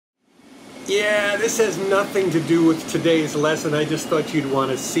Yeah, this has nothing to do with today's lesson. I just thought you'd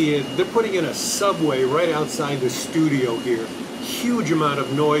want to see it. They're putting in a subway right outside the studio here. Huge amount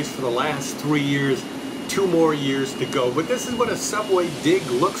of noise for the last 3 years, 2 more years to go. But this is what a subway dig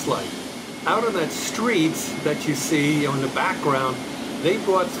looks like. Out on that street that you see in the background, they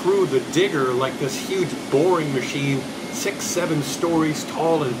brought through the digger like this huge boring machine, 6, 7 stories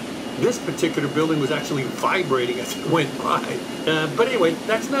tall, and this particular building was actually vibrating as it went by. But anyway,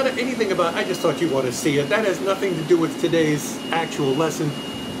 that's not anything about, I just thought you'd want to see it. That has nothing to do with today's actual lesson.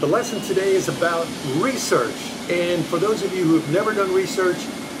 The lesson today is about research. And for those of you who have never done research,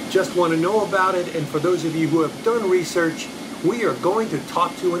 just want to know about it. And for those of you who have done research, we are going to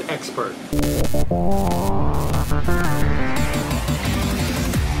talk to an expert.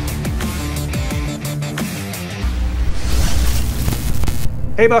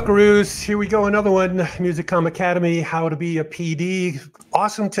 Hey Buckaroos, here we go, another one, Musicom Academy, how to be a PD.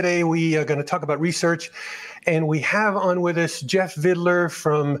 Awesome, today we are going to talk about research, and we have on with us Jeff Vidler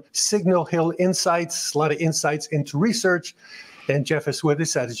from Signal Hill Insights, a lot of insights into research, and Jeff is with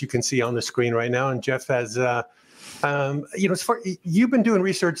us, as you can see on the screen right now, and Jeff has, you've been doing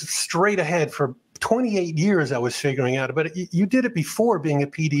research straight ahead for 28 years, I was figuring out, but you did it before being a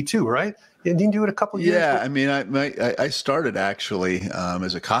PD too, right? Didn't you do it a couple of years? Yeah, I mean, I started actually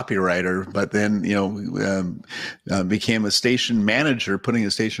as a copywriter, but then became a station manager, putting a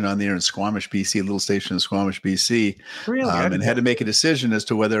station on the air in Squamish, BC, a little station in Squamish, BC, really? And had to make a decision as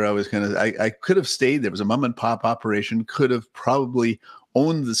to whether I was going to. I could have stayed. There was a mom and pop operation. Could have probably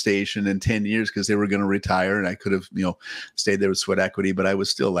owned the station in 10 years because they were going to retire, and I could have stayed there with sweat equity. But I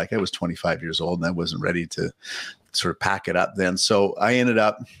was still I was 25 years old, and I wasn't ready to sort of pack it up then. So I ended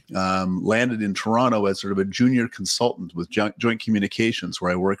up landed in Toronto as sort of a junior consultant with Joint Communications,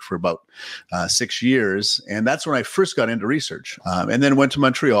 where I worked for about 6 years. And that's when I first got into research. And then went to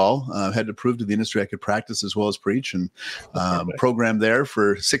Montreal, had to prove to the industry I could practice as well as preach, and programmed there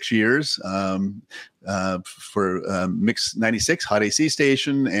for 6 years for Mix 96 Hot AC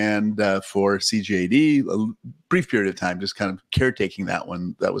station, and for CJAD, a brief period of time, just kind of caretaking that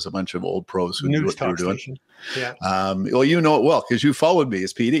one. That was a bunch of old pros who knew what they were doing. Station. Yeah. Well, you know it well because you followed me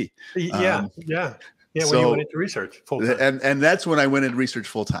as PD. Yeah. When you went into research full time. And that's when I went into research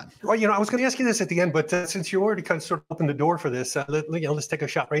full time. Well, I was going to ask you this at the end, but since you already kind of sort of opened the door for this, let's take a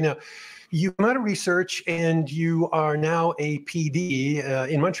shot right now. You come out of research and you are now a PD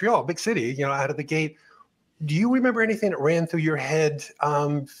in Montreal, big city, out of the gate. Do you remember anything that ran through your head?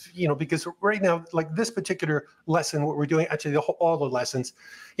 Because right now, like this particular lesson, what we're doing, actually all the lessons,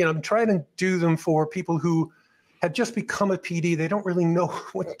 I'm trying to do them for people who have just become a PD. They don't really know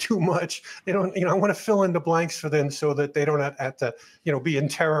what too much. They don't, I want to fill in the blanks for them so that they don't have to, be in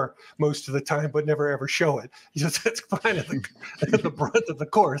terror most of the time, but never ever show it. That's kind of the brunt of the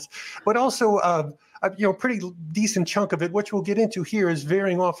course. But also, a pretty decent chunk of it, which we'll get into here, is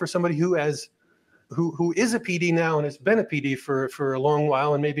veering off for somebody who is a PD now and has been a PD for a long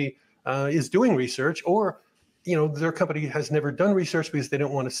while and maybe is doing research, or their company has never done research because they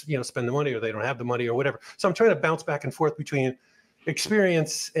don't want to spend the money, or they don't have the money, or whatever. So I'm trying to bounce back and forth between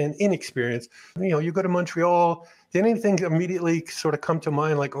experience and inexperience. You go to Montreal, did anything immediately sort of come to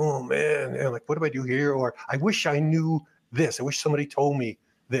mind, like, oh man, like what do I do here? Or I wish I knew this. I wish somebody told me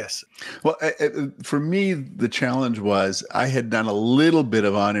this? Well, for me, the challenge was I had done a little bit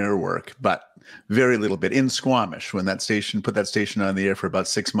of on-air work, but very little bit in Squamish when put that station on the air for about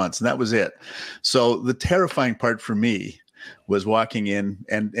 6 months, and that was it. So the terrifying part for me was walking in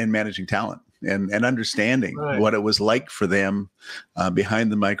and managing talent and understanding what it was like for them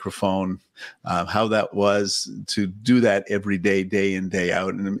behind the microphone, how that was to do that every day, day in, day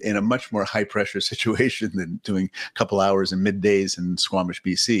out, in a much more high pressure situation than doing a couple hours and middays in Squamish,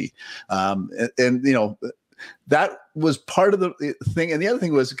 BC. That was part of the thing. And the other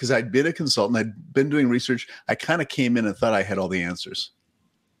thing was, because I'd been a consultant, I'd been doing research, I kind of came in and thought I had all the answers.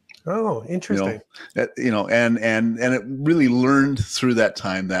 Oh, interesting. And it really learned through that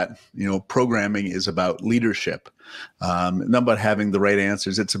time that, programming is about leadership, not about having the right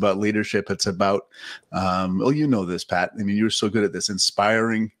answers. It's about leadership. It's about, this, Pat. I mean, you're so good at this,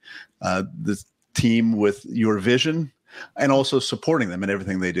 inspiring the team with your vision and also supporting them in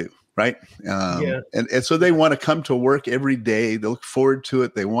everything they do. Right. And so they want to come to work every day. They look forward to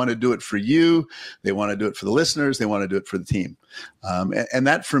it. They want to do it for you. They want to do it for the listeners. They want to do it for the team. And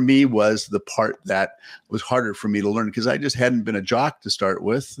that for me was the part that was harder for me to learn, because I just hadn't been a jock to start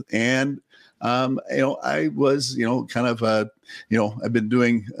with. And, I was, I've been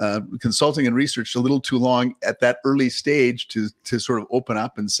doing consulting and research a little too long at that early stage to sort of open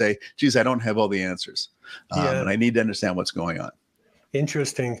up and say, geez, I don't have all the answers. And I need to understand what's going on.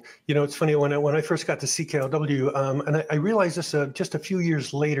 Interesting. It's funny when I first got to CKLW, and I realized this just a few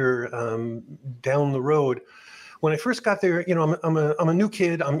years later, down the road. When I first got there, I'm a new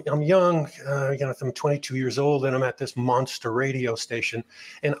kid. I'm young. I'm 22 years old, and I'm at this monster radio station,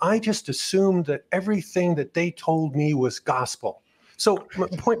 and I just assumed that everything that they told me was gospel. So my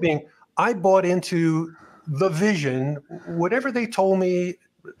point being, I bought into the vision. Whatever they told me,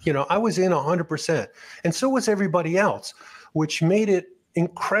 I was in 100%, and so was everybody else, which made it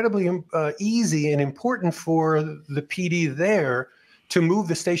incredibly easy and important for the PD there to move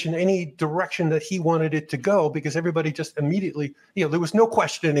the station any direction that he wanted it to go, because everybody just immediately, there was no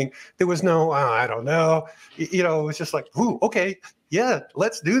questioning. There was no, I don't know. It was just like, ooh, okay, yeah,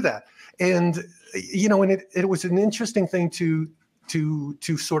 let's do that. And, and it was an interesting thing to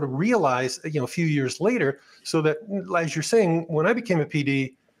sort of realize, a few years later, so that, as you're saying, when I became a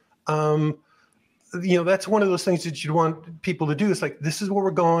PD, that's one of those things that you want people to do. It's like, this is where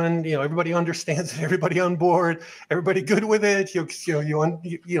we're going. Everybody understands it. Everybody on board. Everybody good with it. You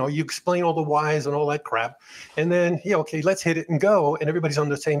explain all the whys and all that crap, and then okay, let's hit it and go. And everybody's on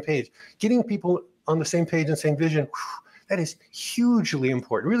the same page. Getting people on the same page and same vision, that is hugely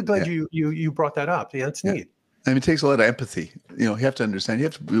important. Really glad you brought that up. Yeah, it's neat. I mean, it takes a lot of empathy. You have to understand. You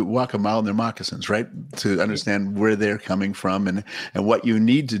have to walk a mile in their moccasins, right? To understand where they're coming from and what you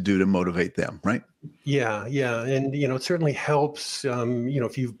need to do to motivate them, right? Yeah, and it certainly helps.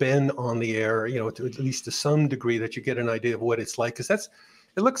 If you've been on the air, at least to some degree, that you get an idea of what it's like. Because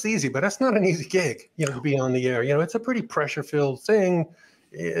it looks easy, but that's not an easy gig. To be on the air. It's a pretty pressure-filled thing.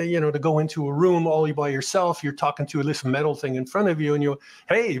 To go into a room all by yourself, you're talking to this metal thing in front of you, and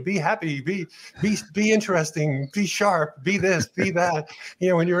hey, be happy, be interesting, be sharp, be this, be that.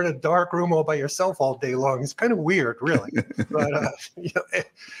 When you're in a dark room all by yourself all day long, it's kind of weird, really. But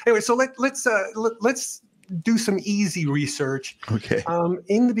anyway, so let's do some easy research. Okay.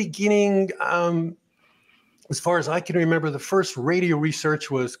 In the beginning, as far as I can remember, the first radio research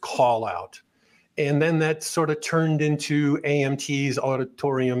was call out. And then that sort of turned into AMT's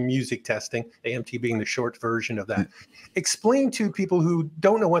auditorium music testing, AMT being the short version of that. Explain to people who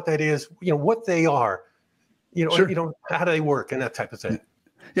don't know what that is, what they are, Sure. How do they work and that type of thing.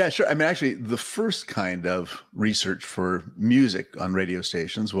 Yeah, sure. I mean, actually, the first kind of research for music on radio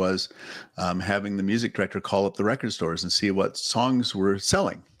stations was having the music director call up the record stores and see what songs were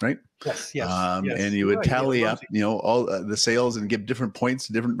selling, right? Yes. And you would tally up, all the sales and give different points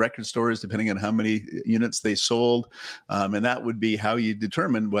to different record stores depending on how many units they sold. And that would be how you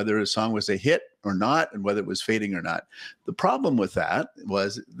determined whether a song was a hit or not and whether it was fading or not. The problem with that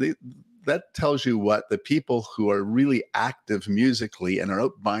was that tells you what the people who are really active musically and are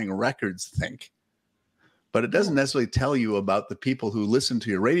out buying records think. But it doesn't necessarily tell you about the people who listen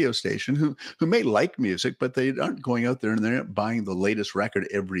to your radio station who may like music, but they aren't going out there and they're not buying the latest record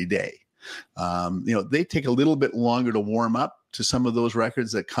every day. They take a little bit longer to warm up to some of those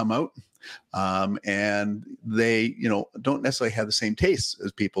records that come out. And they, don't necessarily have the same tastes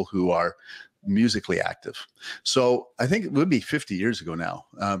as people who are musically active. So I think it would be 50 years ago now.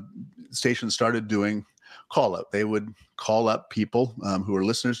 Stations started doing call out. They would call up people who are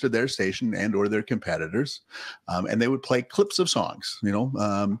listeners to their station and or their competitors, and they would play clips of songs,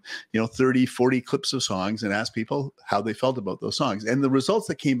 30, 40 clips of songs, and ask people how they felt about those songs. And the results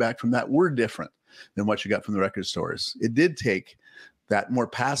that came back from that were different than what you got from the record stores. It did take that more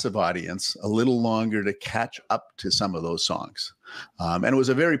passive audience a little longer to catch up to some of those songs. And it was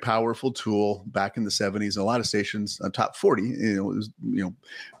a very powerful tool back in the 70s. A lot of stations, top 40, it was,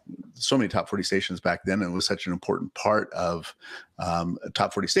 so many top 40 stations back then. And it was such an important part of a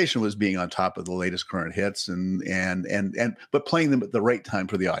top 40 station was being on top of the latest current hits but playing them at the right time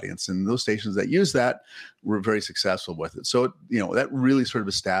for the audience. And those stations that used that were very successful with it. So, that really sort of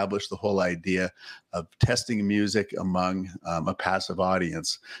established the whole idea of testing music among a passive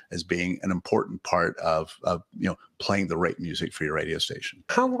audience as being an important part of playing the right music for your radio station.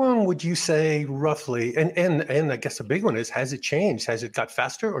 How long would you say roughly, and I guess a big one is, has it changed? Has it got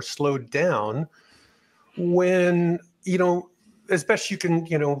faster or slowed down when, as best you can,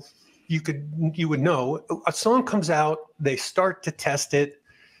 you would know, a song comes out, they start to test it.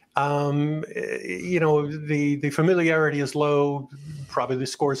 The familiarity is low, probably the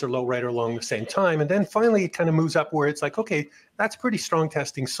scores are low right along the same time. And then finally it kind of moves up where it's like, okay, that's a pretty strong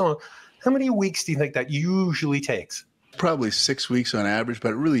testing song. How many weeks do you think that usually takes? Probably 6 weeks on average,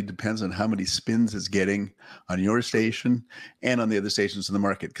 but it really depends on how many spins it's getting on your station and on the other stations in the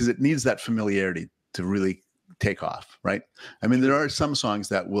market, because it needs that familiarity to really take off, right? I mean, there are some songs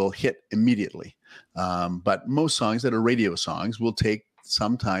that will hit immediately, but most songs that are radio songs will take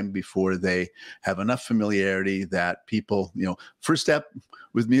some time before they have enough familiarity that people, first step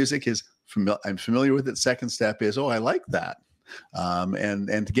with music is I'm familiar with it. Second step is, oh, I like that.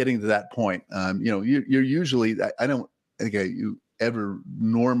 And getting to that point, you're usually, I don't think you ever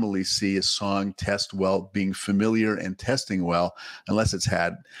normally see a song test well, being familiar and testing well, unless it's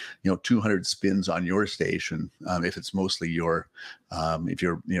had, 200 spins on your station. If it's mostly your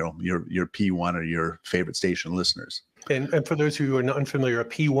P1 or your favorite station listeners. And for those who are not unfamiliar, a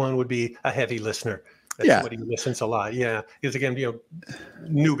P1 would be a heavy listener. That's somebody who listens a lot. Yeah. Because again,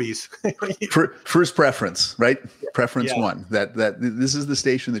 newbies. First preference, right? Yeah. Preference one. That this is the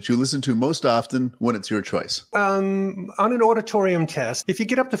station that you listen to most often when it's your choice. On an auditorium test, if you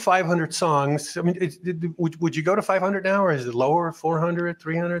get up to 500 songs, I mean, would you go to 500 now, or is it lower, 400,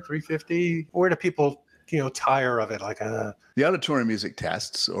 300, 350? Where do people tire of it? The auditorium music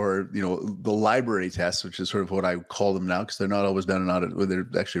tests, or the library tests, which is sort of what I call them now, because they're not always done in they're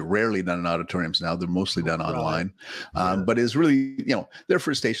actually rarely done in auditoriums now. They're mostly done online. But it's really, they're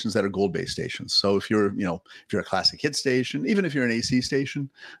for stations that are gold-based stations. So if you're a classic hit station, even if you're an AC station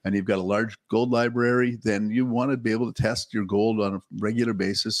and you've got a large gold library, then you want to be able to test your gold on a regular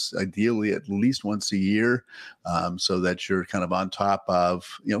basis, ideally at least once a year, so that you're kind of on top of,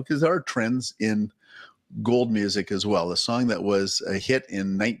 because there are trends in gold music as well. A song that was a hit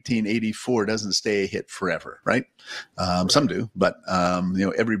in 1984 doesn't stay a hit forever, right? Some do, but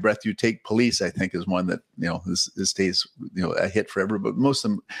Every Breath You Take, Police, I think, is one that this stays a hit forever. But most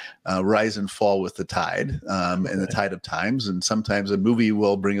of them rise and fall with the tide and the tide of times. And sometimes a movie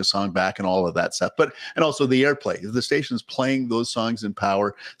will bring a song back and all of that stuff. And also the airplay. If the station's playing those songs in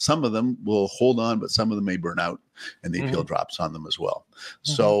power, some of them will hold on, but some of them may burn out, and the appeal drops on them as well.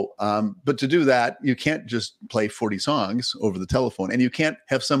 So, but to do that, you can't just play 40 songs over the telephone, and you can't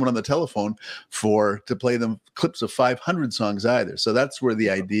have someone on the telephone to play them clips of 500 songs either. So that's where the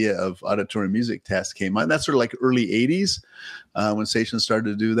idea of auditorium music test came on. That's sort of like early 80s when stations started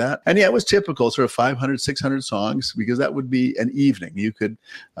to do that. And it was typical, sort of 500, 600 songs, because that would be an evening. You could,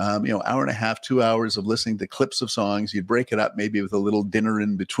 hour and a half, 2 hours of listening to clips of songs. You'd break it up maybe with a little dinner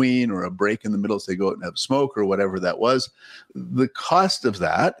in between, or a break in the middle so they go out and have smoke or whatever that was. The cost of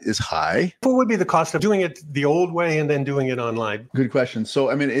that is high. What would be the cost of doing it the old way and then doing it online? Good question. So,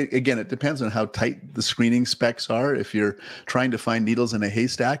 I mean, it depends on how tight the screening specs are. If you're trying to find needles in a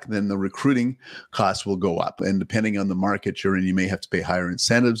haystack, then the recruiting costs will go up. And depending on the market you're in, you may have to pay higher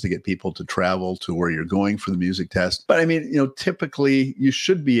incentives to get people to travel to where you're going for the music test. But I mean, typically you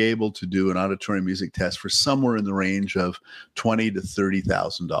should be able to do an auditorium music test for somewhere in the range of $20,000 to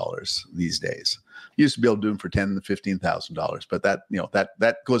 $30,000 these days. Used to be able to do them for $10,000 to $15,000, but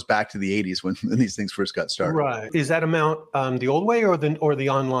that goes back to the 80s when these things first got started. Right. Is that amount the old way or the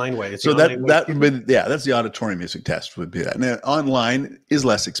online way? So that's the auditorium music test would be that. Now, online is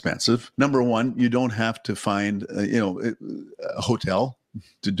less expensive. Number one, you don't have to find a hotel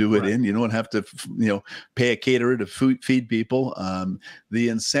to do it in. You don't have to, pay a caterer to feed people. The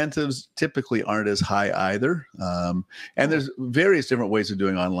incentives typically aren't as high either. And there's various different ways of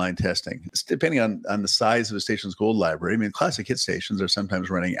doing online testing. It's depending on the size of a station's gold library. I mean, classic hit stations are sometimes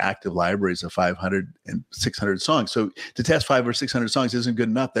running active libraries of 500 and 600 songs. So to test 500 or 600 songs isn't good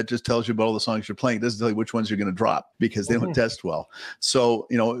enough. That just tells you about all the songs you're playing. It doesn't tell you which ones you're going to drop, because they don't test well. So,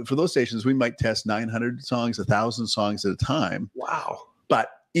 for those stations, we might test 900 songs, 1,000 songs at a time. Wow. But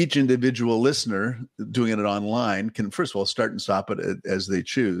each individual listener doing it online can, first of all, start and stop it as they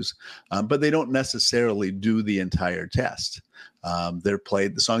choose, but they don't necessarily do the entire test. They're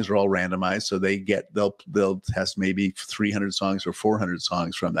played. The songs are all randomized, so they'll test maybe 300 songs or 400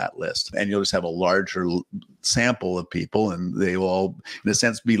 songs from that list, and you'll just have a larger sample of people, and they will all, in a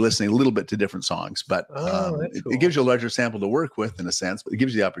sense, be listening a little bit to different songs. But cool. It gives you a larger sample to work with, in a sense. But it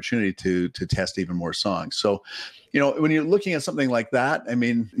gives you the opportunity to test even more songs. So, when you're looking at something like that, I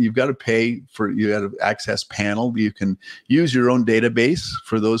mean, you've got to pay you got to access panel. You can use your own database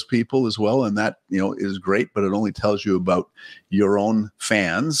for those people as well. And that, is great, but it only tells you about your own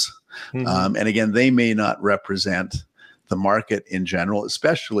fans. And again, they may not represent the market in general,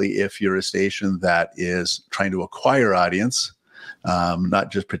 especially if you're a station that is trying to acquire audience,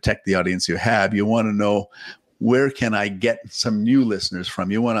 not just protect the audience you have. You want to know, where can I get some new listeners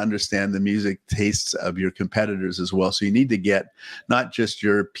from? You want to understand the music tastes of your competitors as well. So you need to get not just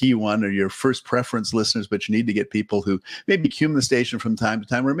your P1 or your first preference listeners, but you need to get people who maybe cume the station from time to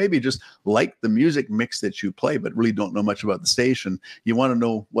time, or maybe just like the music mix that you play, but really don't know much about the station. You want to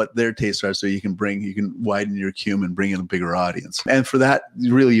know what their tastes are, so you can widen your cume and bring in a bigger audience. And for that,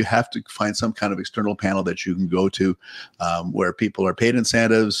 really, you have to find some kind of external panel that you can go to, where people are paid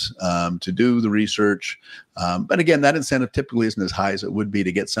incentives to do the research, But again, that incentive typically isn't as high as it would be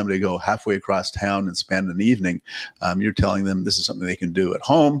to get somebody to go halfway across town and spend an evening. You're telling them this is something they can do at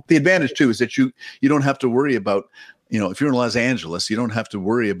home. The advantage too is that you don't have to worry about, if you're in Los Angeles, you don't have to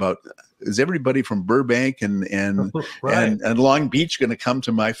worry about, is everybody from Burbank and right. and Long Beach going to come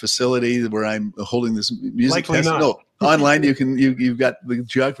to my facility where I'm holding this music Likely test? not. No, online you've got the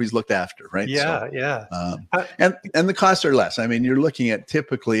geography's looked after, right? Yeah, so, yeah. And the costs are less. I mean, you're looking at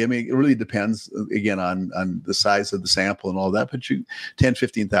typically, I mean, it really depends again on the size of the sample and all that, but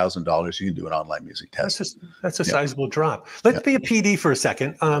 $10,000-$15,000, you can do an online music test. That's a sizable drop. Let's be a PD for a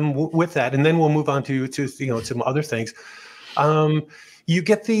second with that, and then we'll move on to some other things. You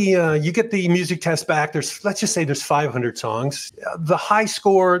get the music test back. Let's just say there's 500 songs. The high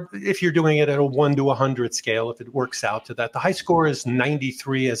score, if you're doing it at a 1 to 100 scale, if it works out to that, the high score is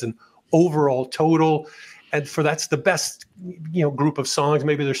 93 as an overall total. And that's the best, group of songs.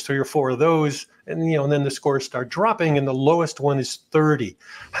 Maybe there's 3 or 4 of those, and then the scores start dropping, and the lowest one is 30.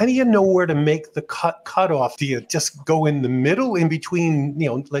 How do you know where to make the cutoff? Do you just go in the middle, in between,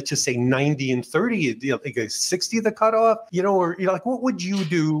 let's just say 90 and 30? Do you like a 60 the cutoff? Or like, what would you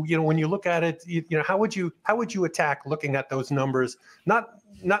do? When you look at it, how would you attack looking at those numbers?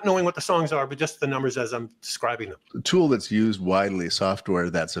 Not knowing what the songs are, but just the numbers as I'm describing them. The tool that's used widely, software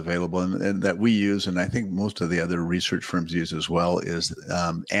that's available and that we use, and I think most of the other research firms use as well, is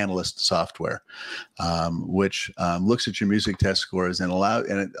analyst software, which looks at your music test scores and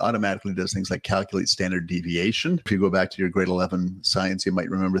it automatically does things like calculate standard deviation. If you go back to your grade 11 science, you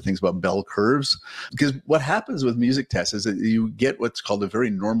might remember things about bell curves. Because what happens with music tests is that you get what's called a very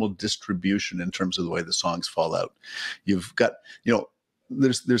normal distribution in terms of the way the songs fall out. You've got,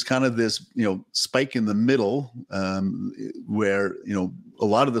 there's kind of this, spike in the middle where, a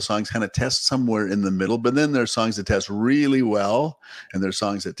lot of the songs kind of test somewhere in the middle, but then there are songs that test really well, and there are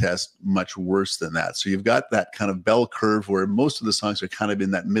songs that test much worse than that. So you've got that kind of bell curve where most of the songs are kind of in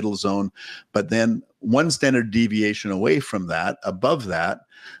that middle zone, but then one standard deviation away from that, above that,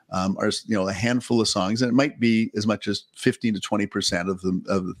 are a handful of songs, and it might be as much as 15 to 20% of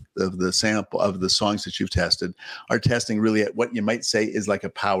the sample of the songs that you've tested are testing really at what you might say is like a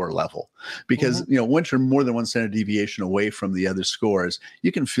power level, because once you're more than one standard deviation away from the other scores,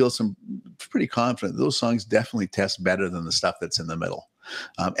 you can feel pretty confident those songs definitely test better than the stuff that's in the middle.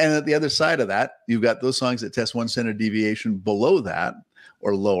 And at the other side of that, you've got those songs that test one standard deviation below that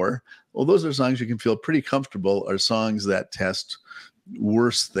or lower. Well, those are songs you can feel pretty comfortable are songs that test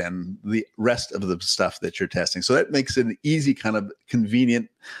worse than the rest of the stuff that you're testing. So that makes it an easy, kind of convenient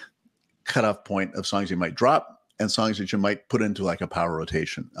cutoff point of songs you might drop and songs that you might put into like a power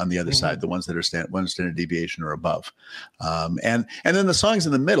rotation on the other side, the ones that are one standard deviation or above. And then the songs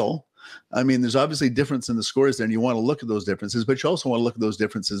in the middle, I mean, there's obviously difference in the scores there, and you want to look at those differences, but you also want to look at those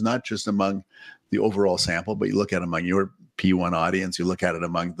differences not just among the overall sample, but you look at among your P1 audience, you look at it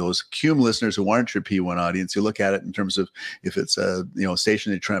among those CUME listeners who aren't your P1 audience, you look at it in terms of if it's a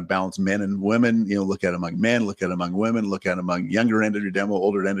station that you're trying to balance men and women, look at it among men, look at it among women, look at it among younger end of your demo,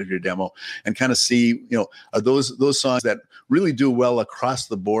 older end of your demo, and kind of see, are those songs that really do well across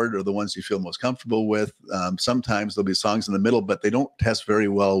the board are the ones you feel most comfortable with. Sometimes there'll be songs in the middle, but they don't test very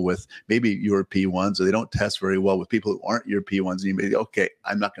well with maybe your P1s, or they don't test very well with people who aren't your P1s. And you may be, okay,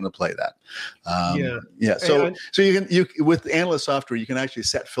 I'm not going to play that. So you with analyst software, you can actually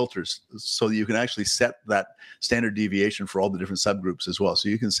set filters, so that you can actually set that standard deviation for all the different subgroups as well. So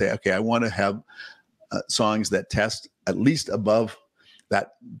you can say, okay, I want to have songs that test at least above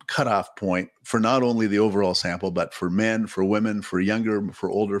that cutoff point for not only the overall sample, but for men, for women, for younger, for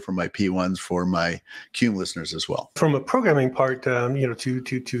older, for my P1s, for my CUME listeners as well. From a programming part,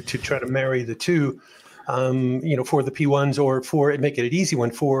 to try to marry the two, for the P1s, or for make it an easy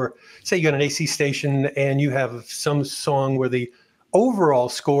one, for say you got an AC station and you have some song where the overall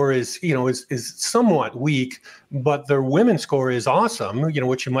score is somewhat weak, but their women's score is awesome,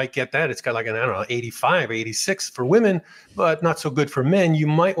 which you might get that. It's got like an, 85, 86 for women, but not so good for men. You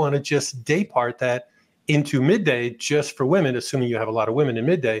might want to just day part that into midday just for women, assuming you have a lot of women in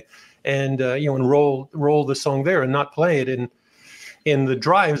midday, and, and roll the song there and not play it in the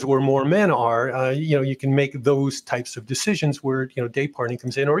drives where more men are. You can make those types of decisions where, day parting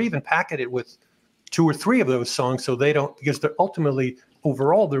comes in, or even packet it with 2 or 3 of those songs, so they don't, because they're ultimately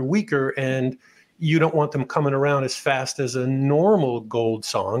overall they're weaker, and you don't want them coming around as fast as a normal gold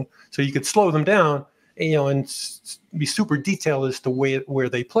song. So you could slow them down, and be super detailed as to where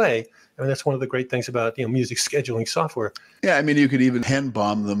they play. I mean, that's one of the great things about music scheduling software. Yeah, I mean, you could even hand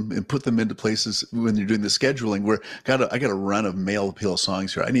bomb them and put them into places when you're doing the scheduling where I got a run of male appeal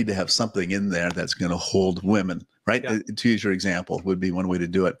songs here. I need to have something in there that's going to hold women, right? Yeah. To use your example would be one way to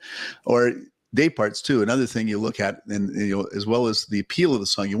do it. Or day parts too. Another thing you look at, and as well as the appeal of the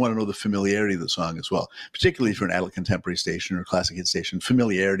song, you want to know the familiarity of the song as well. Particularly for an adult contemporary station or classic hit station,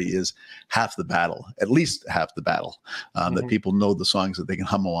 familiarity is half the battle, at least half the battle. That people know the songs, that they can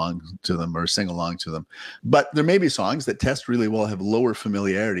hum along to them or sing along to them. But there may be songs that test really well, have lower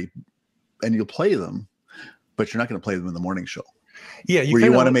familiarity, and you'll play them, but you're not going to play them in the morning show. Yeah, where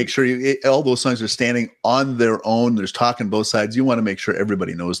you want to make sure all those songs are standing on their own. There's talk on both sides. You want to make sure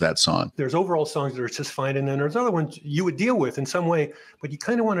everybody knows that song. There's overall songs that are just fine, and then there's other ones you would deal with in some way, but you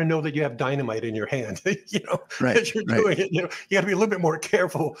kind of want to know that you have dynamite in your hand, as you're doing it. You got to be a little bit more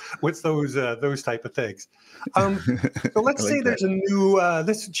careful with those type of things. So let's say there's a new.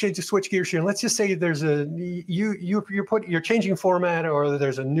 Let's change the switch gears here. And let's just say there's you're changing format, or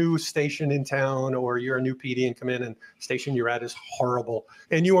there's a new station in town, or you're a new PD and come in and station you're at is horrible,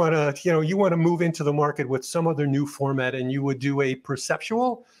 and you want to move into the market with some other new format, and you would do a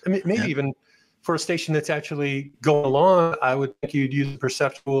perceptual. I mean, maybe even for a station that's actually going along, I would think you'd use a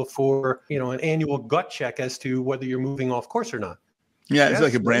perceptual for an annual gut check as to whether you're moving off course or not. Yeah, it's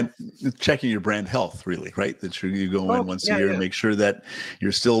like a brand, checking your brand health, really, right? That you go in once a year and make sure that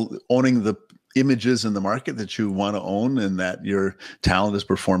you're still owning the images in the market that you want to own, and that your talent is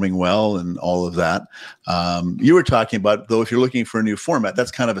performing well, and all of that. You were talking about, though, if you're looking for a new format,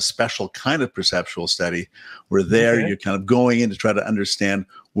 that's kind of a special kind of perceptual study, where you're kind of going in to try to understand,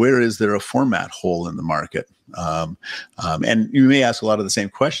 where is there a format hole in the market? And you may ask a lot of the same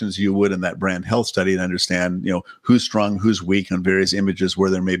questions you would in that brand health study, and understand, who's strong, who's weak on various images, where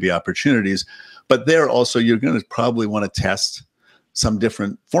there may be opportunities. But there also, you're going to probably want to test some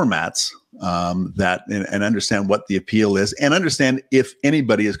different formats and understand what the appeal is, and understand if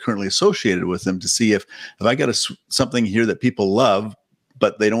anybody is currently associated with them, to see if I got something here that people love,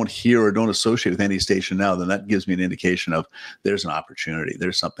 but they don't hear or don't associate with any station now, then that gives me an indication of there's an opportunity.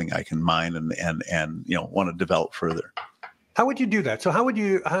 There's something I can mine and want to develop further. How would you do that? So how would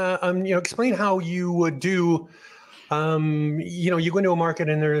you explain how you would do? You go into a market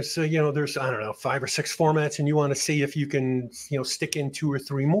and there's I don't know, 5 or 6 formats, and you want to see if you can stick in 2 or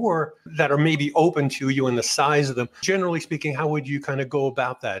 3 more that are maybe open to you and the size of them. Generally speaking, how would you kind of go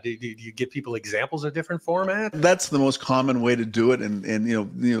about that? Do you give people examples of different formats? That's the most common way to do it,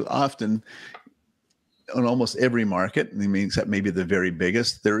 and often on almost every market, except maybe the very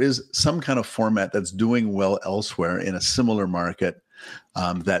biggest, there is some kind of format that's doing well elsewhere in a similar market.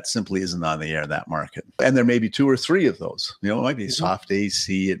 That simply isn't on the air in that market. And there may be 2 or 3 of those. It might be soft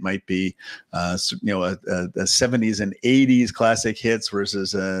AC. It might be, a 70s and 80s classic hits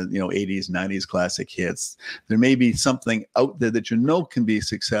versus, 80s, 90s classic hits. There may be something out there that can be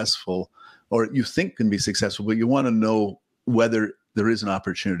successful, or you think can be successful, but you want to know whether there is an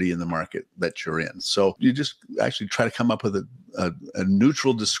opportunity in the market that you're in. So you just actually try to come up with a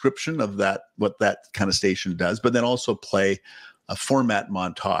neutral description of that, what that kind of station does, but then also play a format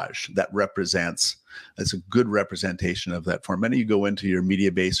montage that that's a good representation of that format. And you go into your media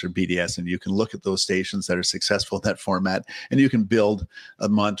base or BDS, and you can look at those stations that are successful in that format, and you can build a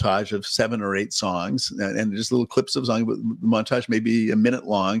montage of 7 or 8 songs and just little clips of songs. The montage may be a minute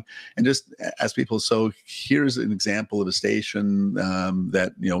long, and just ask people, so here's an example of a station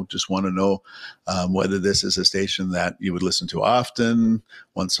that just want to know whether this is a station that you would listen to often,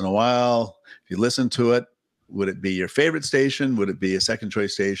 once in a while. If you listen to it, would it be your favorite station? Would it be a second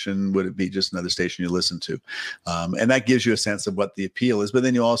choice station? Would it be just another station you listen to? And that gives you a sense of what the appeal is. But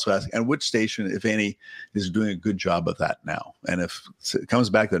then you also ask, and which station, if any, is doing a good job of that now? And if it comes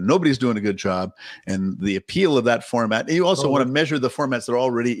back that nobody's doing a good job, and the appeal of that format, and you also want to measure the formats that are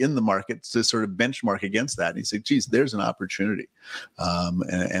already in the market to sort of benchmark against that. And you say, geez, there's an opportunity.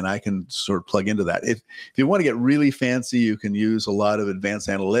 And I can sort of plug into that. If you want to get really fancy, you can use a lot of advanced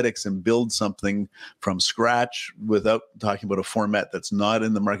analytics and build something from scratch without talking about a format that's not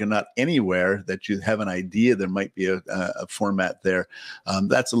in the market, not anywhere, that you have an idea there might be a format there.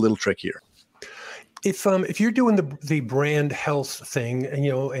 That's a little trickier. If you're doing the brand health thing,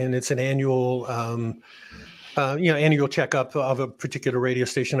 and it's an annual annual checkup of a particular radio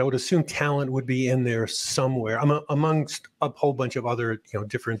station, I would assume talent would be in there somewhere amongst a whole bunch of other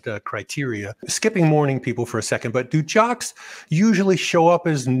different criteria. Skipping morning people for a second, but do jocks usually show up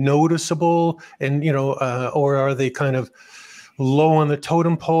as noticeable, and or are they kind of low on the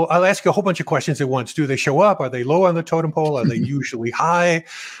totem pole? I'll ask you a whole bunch of questions at once. Do they show up? Are they low on the totem pole? Are they usually high?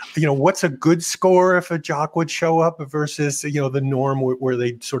 What's a good score if a jock would show up versus the norm where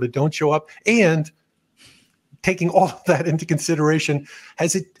they sort of don't show up? And taking all of that into consideration,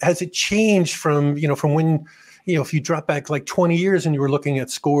 has it changed from when if you drop back like 20 years and you were looking at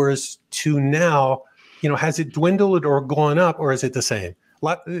scores to now, has it dwindled or gone up, or is it the same?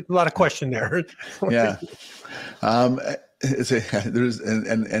 A lot of question there. Yeah. There's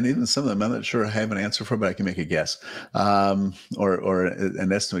and even some of them I'm not sure I have an answer for, but I can make a guess, or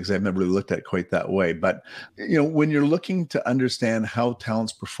an estimate, because I've never really looked at it quite that way. But when you're looking to understand how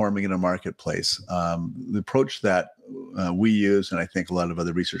talent's performing in a marketplace, the approach that we use, and I think a lot of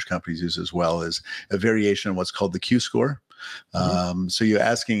other research companies use as well, is a variation of what's called the Q score. So you're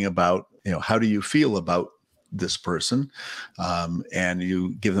asking about how do you feel about this person, and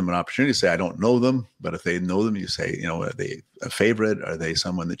you give them an opportunity to say, I don't know them, but if they know them, you say, are they a favorite? Are they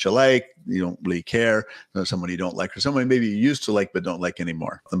someone that you like? You don't really care. Someone you don't like, or someone maybe you used to like but don't like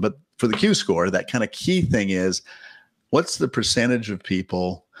anymore. But for the Q score, that kind of key thing is, what's the percentage of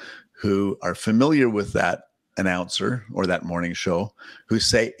people who are familiar with that announcer or that morning show who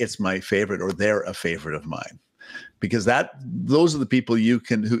say it's my favorite or they're a favorite of mine? Because those are the people who,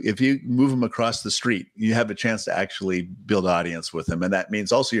 if you move them across the street, you have a chance to actually build audience with them. And that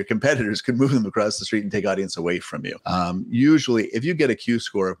means also your competitors can move them across the street and take audience away from you. Usually, if you get a Q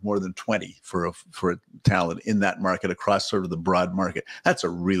score of more than 20 for a talent in that market across sort of the broad market, that's a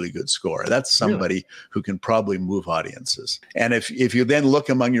really good score. That's somebody who can probably move audiences. And if you then look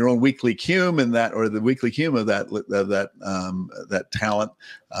among your own weekly cume and that, or the weekly cume of that talent,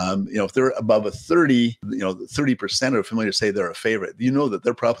 if they're above a 30, 30% are familiar to say they're a favorite, that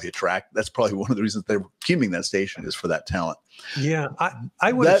they're probably that's probably one of the reasons they're cuming that station is for that talent. Yeah,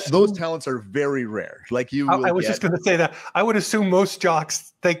 I would assume, those talents are very rare. Like I was just going to say that I would assume most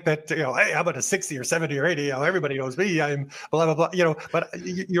jocks think that hey, how about a 60 or 70 or 80? Everybody knows me. I'm blah blah blah. But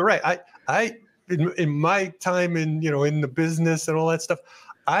you're right. I in my time in the business and all that stuff,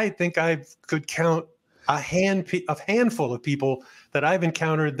 I think I could count a handful of people that I've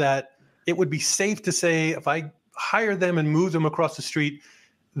encountered that it would be safe to say if I hire them and move them across the street,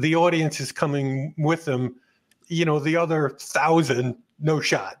 the audience is coming with them. The other 1,000, no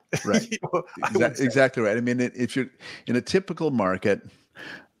shot. Right. Exactly right. I mean, if you're in a typical market,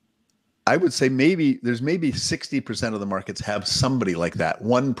 I would say maybe 60% of the markets have somebody like that,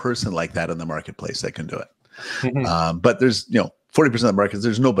 one person like that in the marketplace that can do it. Mm-hmm. But there's 40% of the markets,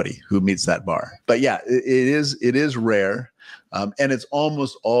 there's nobody who meets that bar. But yeah, it is rare. And it's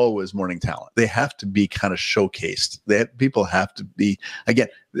almost always morning talent. They have to be kind of showcased. People have to be, again,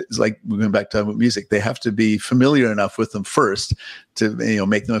 it's like we're going back to music. They have to be familiar enough with them first to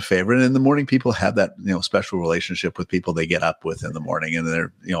make them a favorite. And in the morning, people have that special relationship with people they get up with in the morning, and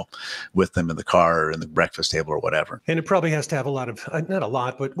they're with them in the car or in the breakfast table or whatever. And it probably has to have a lot of, not a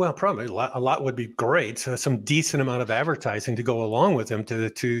lot, but probably a lot would be great. So some decent amount of advertising to go along with them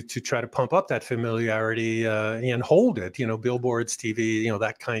to try to pump up that familiarity and hold it. Billboards, TV,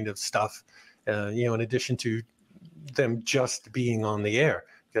 that kind of stuff. In addition to them just being on the air,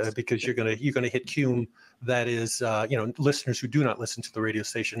 because you're gonna hit cume that is listeners who do not listen to the radio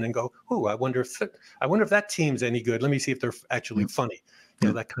station and go, oh, I wonder if that team's any good. Let me see if they're actually funny.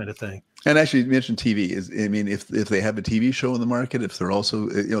 That kind of thing. And actually, you mentioned TV. If they have a TV show in the market, if they're also,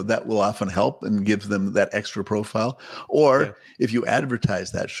 that will often help and give them that extra profile. Or if you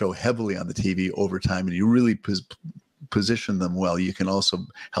advertise that show heavily on the TV over time and you really position them well, you can also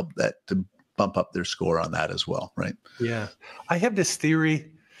help that to bump up their score on that as well, right? Yeah. I have this theory,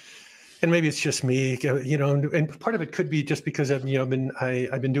 and maybe it's just me, and part of it could be just because I've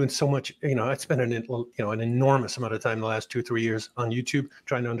been doing so much, I spent an enormous amount of time the last 2-3 years on YouTube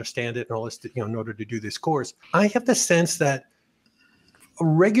trying to understand it and all this, in order to do this course. I have the sense that a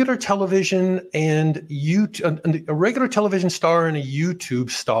regular television a regular television star and a YouTube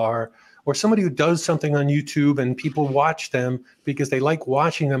star, or somebody who does something on YouTube and people watch them because they like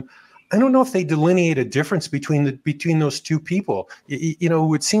watching them, I don't know if they delineate a difference between those two people. It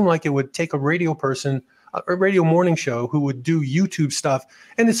would seem like it would take a radio person, a radio morning show who would do YouTube stuff,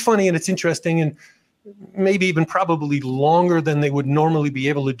 and it's funny and it's interesting and maybe even probably longer than they would normally be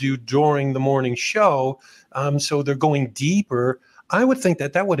able to do during the morning show. So they're going deeper. I would think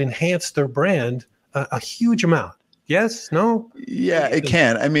that would enhance their brand a huge amount. Yes? No? Yeah, it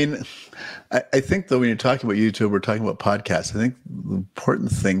can. I mean, I think, though, when you're talking about YouTube, we're talking about podcasts. I think the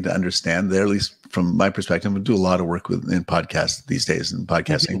important thing to understand there, at least from my perspective, we do a lot of work in podcasts these days in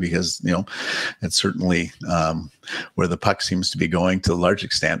podcasting, because, it's certainly where the puck seems to be going to a large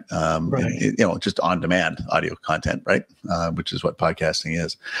extent, just on-demand audio content, right? Which is what podcasting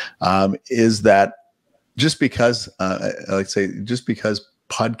is that just because, just because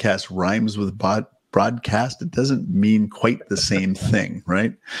podcast rhymes with broadcast, it doesn't mean quite the same thing,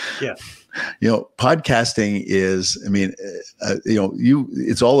 right? Yeah. Podcasting is,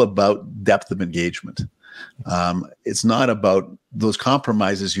 it's all about depth of engagement. It's not about those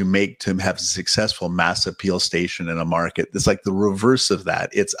compromises you make to have a successful mass appeal station in a market. It's like the reverse of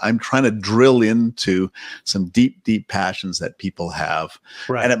that. I'm trying to drill into some deep, deep passions that people have.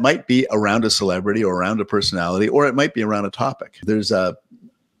 Right. And it might be around a celebrity or around a personality, or it might be around a topic. There's a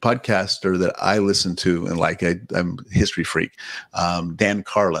podcaster that I listen to, and I'm a history freak, Dan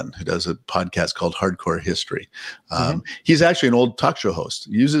Carlin, who does a podcast called Hardcore History. He's actually an old talk show host,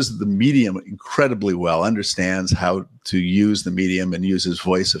 uses the medium incredibly well, understands how to use the medium and use his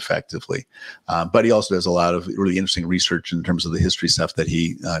voice effectively. But he also does a lot of really interesting research in terms of the history stuff that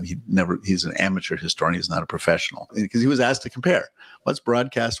he's an amateur historian. He's not a professional, because he was asked to compare what's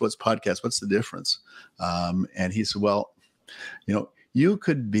broadcast, what's podcast, what's the difference? And he said, well, you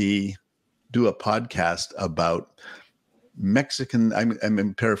could do a podcast about Mexican,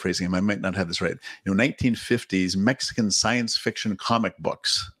 I'm paraphrasing him, I might not have this right, 1950s Mexican science fiction comic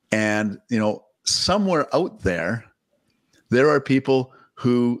books. And, somewhere out there are people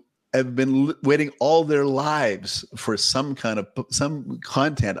who have been waiting all their lives for some content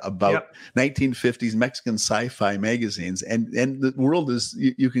about 1950s Mexican sci-fi magazines. And the world is,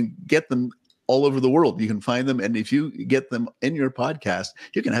 you can get them all over the world. You can find them. And if you get them in your podcast,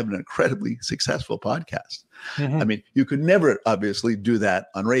 you can have an incredibly successful podcast. I mean, you could never obviously do that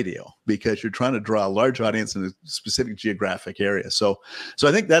on radio, because you're trying to draw a large audience in a specific geographic area. So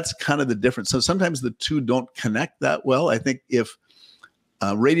I think that's kind of the difference. So sometimes the two don't connect that well. I think if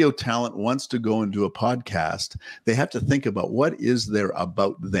radio talent wants to go and do a podcast, they have to think about what is there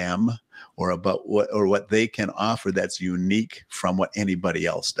about them, or about what they can offer that's unique from what anybody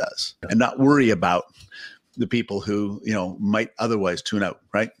else does, and not worry about the people who, might otherwise tune out,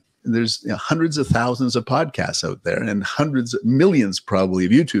 right? There's hundreds of thousands of podcasts out there, and millions probably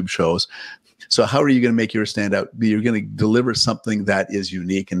of YouTube shows. So how are you going to make yours stand out? You're going to deliver something that is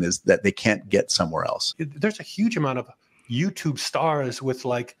unique and that they can't get somewhere else. There's a huge amount of YouTube stars with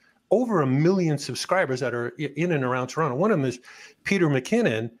over 1 million subscribers that are in and around Toronto. One of them is Peter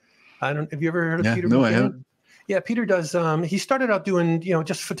McKinnon. Have you ever heard of Peter McKinnon? No, I haven't. Yeah, Peter does. He started out doing,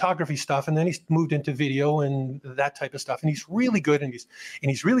 just photography stuff, and then he's moved into video and that type of stuff. And he's really good, and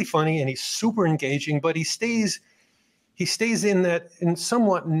he's really funny, and he's super engaging. But he stays in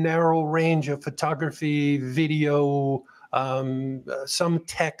somewhat narrow range of photography, video, some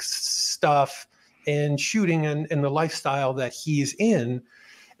text stuff, and shooting, and the lifestyle that he's in.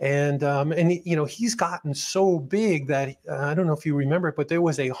 And he's gotten so big that I don't know if you remember it, but there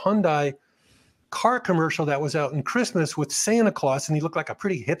was a Hyundai car commercial that was out in Christmas with Santa Claus, and he looked like a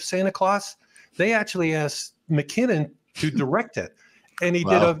pretty hip Santa Claus. They actually asked McKinnon to direct it, and he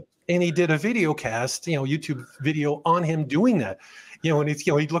did a video cast, YouTube video on him doing that. And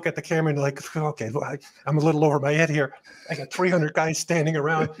he'd look at the camera and okay, I'm a little over my head here. I got 300 guys standing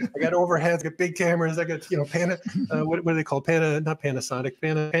around. I got overheads, I got big cameras. I got, what do they call not Panasonic,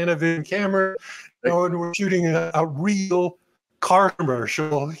 Panavision camera, and we're shooting a real car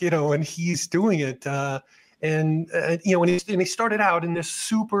commercial, and he's doing it. And he started out in this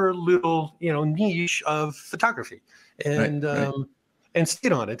super little, niche of photography, and and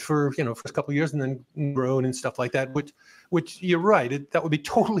stayed on it for for a couple of years, and then grown and stuff like that. Which you're right, that would be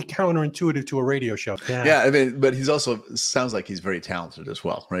totally counterintuitive to a radio show. Yeah, I mean, but he's also sounds like he's very talented as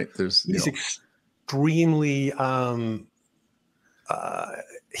well, right? He's extremely.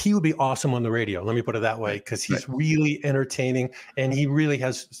 He would be awesome on the radio. Let me put it that way, because he's really entertaining, and he really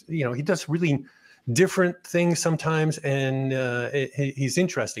has, he does really different things sometimes, and he's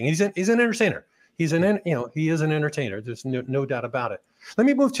interesting. He's an entertainer. He is an entertainer. There's no doubt about it. Let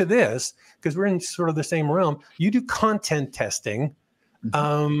me move to this, because we're in sort of the same realm. You do content testing.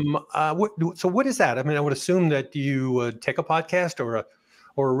 So what is that? I mean, I would assume that you take a podcast or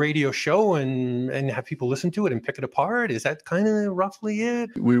a radio show and have people listen to it and pick it apart. Is that kind of roughly it?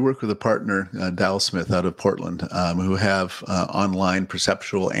 We work with a partner, Dal Smith out of Portland, who have online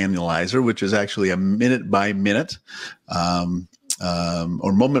perceptual analyzer, which is actually a minute by minute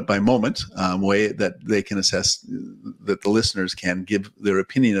or moment by moment way that they can assess, that the listeners can give their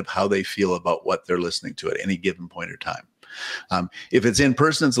opinion of how they feel about what they're listening to at any given point or time. If it's in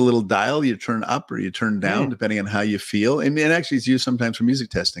person, it's a little dial you turn up or you turn down, depending on how you feel. And actually, it's used sometimes for music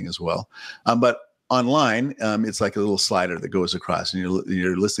testing as well. But online, it's like a little slider that goes across, and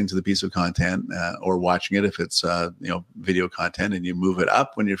you're listening to the piece of content or watching it if it's video content, and you move it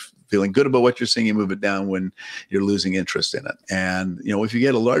up when you're feeling good about what you're seeing. You move it down when you're losing interest in it. And if you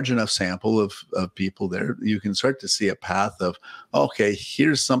get a large enough sample of people there, you can start to see a path of, okay,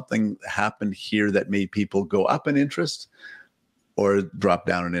 here's something that happened here that made people go up in interest or drop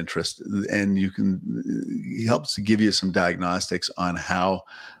down in interest. And it helps to give you some diagnostics on how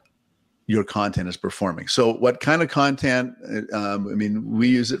your content is performing. So what kind of content? I mean, we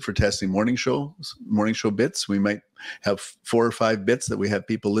use it for testing morning show bits. We might have 4 or 5 bits that we have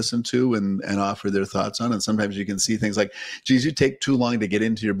people listen to and offer their thoughts on. And sometimes you can see things like, geez, you take too long to get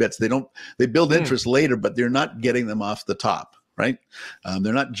into your bits. They build interest later, but they're not getting them off the top. Right?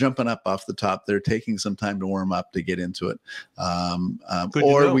 They're not jumping up off the top. They're taking some time to warm up to get into it.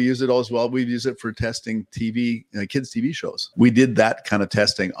 Or we use it as well. We use it for testing TV, kids' TV shows. We did that kind of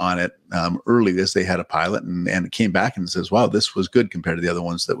testing on it early. They had a pilot and it came back and says, wow, this was good compared to the other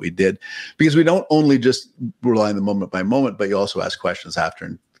ones that we did. Because we don't only just rely on the moment by moment, but you also ask questions after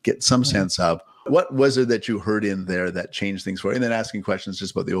and get some sense of, what was it that you heard in there that changed things for you? And then asking questions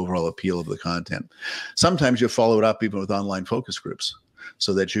just about the overall appeal of the content. Sometimes you follow it up even with online focus groups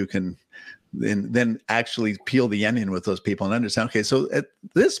so that you can then actually peel the onion with those people and understand, okay, so at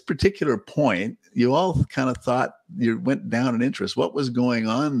this particular point, you all kind of thought you went down in interest. What was going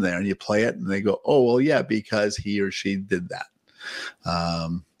on there? And you play it and they go, oh, well, yeah, because he or she did that.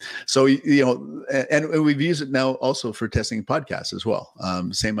 So, and we've used it now also for testing podcasts as well.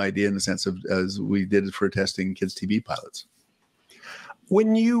 Same idea in the sense of as we did for testing kids' TV pilots.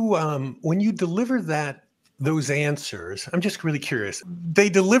 When you deliver those answers, I'm just really curious. They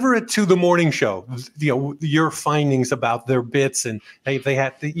deliver it to the morning show, your findings about their bits, and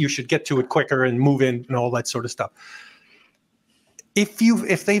you should get to it quicker and move in and all that sort of stuff. If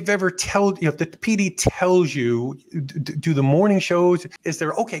they've ever if the PD tells you, do the morning shows, is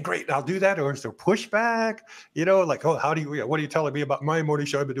there, okay, great, I'll do that? Or is there pushback? Like, oh, what are you telling me about my morning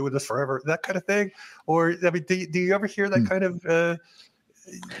show? I've been doing this forever, that kind of thing. Or, I mean, do you ever hear that kind of,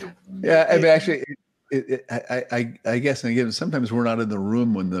 yeah, I mean, actually, I guess, and again, sometimes we're not in the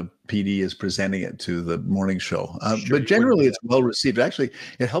room when the PD is presenting it to the morning show, but generally it's well received. Actually,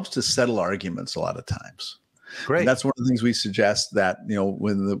 it helps to settle arguments a lot of times. Great. And that's one of the things we suggest, that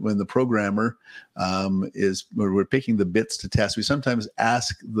when the programmer we're picking the bits to test, we sometimes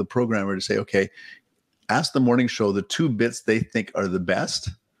ask the programmer to say, okay, ask the morning show the 2 bits they think are the best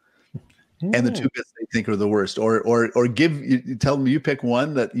and the 2 bits they think are the worst, or tell them you pick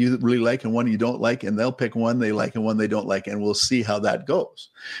one that you really like and one you don't like, and they'll pick one they like and one they don't like, and we'll see how that goes.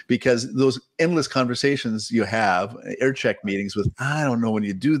 Because those endless conversations you have, air check meetings with, I don't know when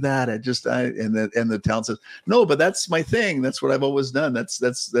you do that, and the talent says, no, but that's my thing. That's what I've always done. That's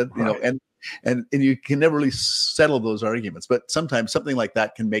right. And you can never really settle those arguments. But sometimes something like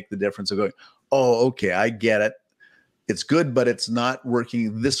that can make the difference of going, oh, okay, I get it. It's good, but it's not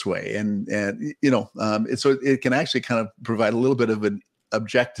working this way. So it can actually kind of provide a little bit of an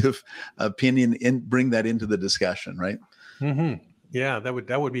objective opinion and bring that into the discussion, right? Mm-hmm. Yeah, that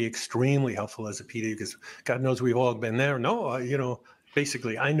would be extremely helpful as a PD, because God knows we've all been there. No,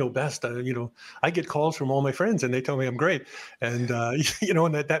 basically I know best. I get calls from all my friends and they tell me I'm great. And,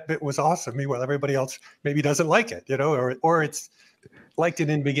 and that bit was awesome. Meanwhile, everybody else maybe doesn't like it, or it's liked it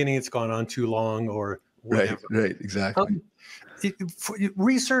in the beginning, it's gone on too long, or whatever. Right, exactly.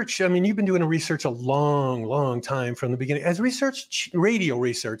 Research, I mean, you've been doing research a long, long time from the beginning. As radio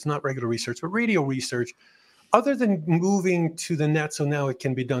research, not regular research, but radio research, other than moving to the net, so now it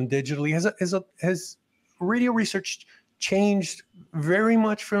can be done digitally, has radio research changed very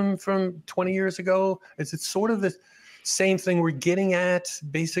much from 20 years ago? Is it sort of the same thing we're getting at,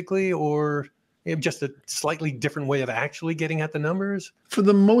 basically, or just a slightly different way of actually getting at the numbers? For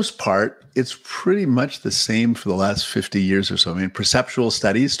the most part, it's pretty much the same for the last 50 years or so. I mean, perceptual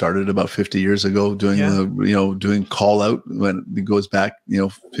studies started about 50 years ago, doing call out when it goes back,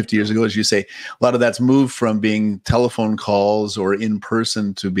 50 years ago, as you say. A lot of that's moved from being telephone calls or in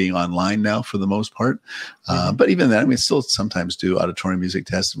person to being online now for the most part. But even then, I mean, still sometimes do auditorium music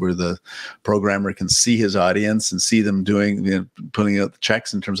tests where the programmer can see his audience and see them doing, putting out the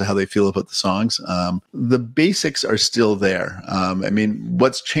checks in terms of how they feel about the songs. The basics are still there. I mean,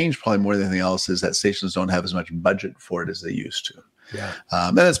 what's changed probably more than anything else is that stations don't have as much budget for it as they used to. Yeah.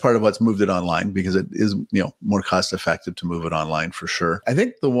 And that's part of what's moved it online, because it is, more cost effective to move it online for sure. I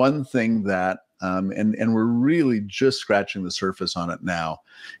think the one thing that, and we're really just scratching the surface on it now,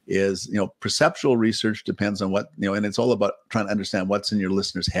 is, perceptual research depends on what, and it's all about trying to understand what's in your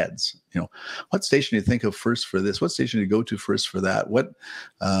listeners' heads. What station do you think of first for this? What station do you go to first for that? What,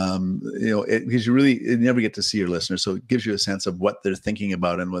 because you never get to see your listeners. So it gives you a sense of what they're thinking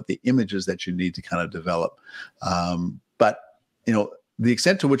about and what the images that you need to kind of develop. But the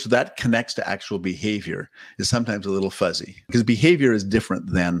extent to which that connects to actual behavior is sometimes a little fuzzy, because behavior is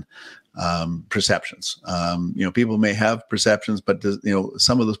different than perceptions. People may have perceptions, but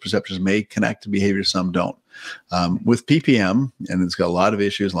some of those perceptions may connect to behavior, some don't. With PPM, and it's got a lot of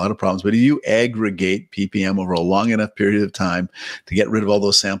issues, a lot of problems, but if you aggregate PPM over a long enough period of time to get rid of all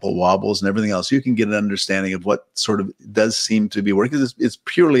those sample wobbles and everything else, you can get an understanding of what sort of does seem to be working. It's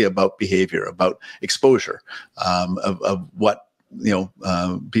purely about behavior, about exposure, of what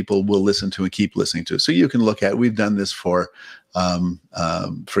people will listen to and keep listening to. So you can look at, we've done this for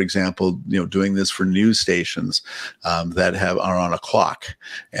example, doing this for news stations that are on a clock,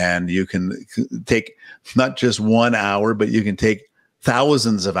 and you can take not just 1 hour, but you can take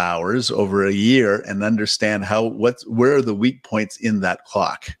thousands of hours over a year and understand where are the weak points in that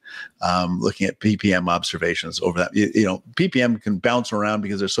clock. Looking at PPM observations over that, PPM can bounce around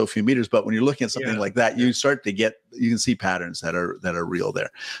because there's so few meters, but when you're looking at something like that, you can see patterns that are real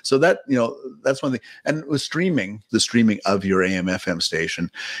there. So that's one thing. And with the streaming of your AM FM station,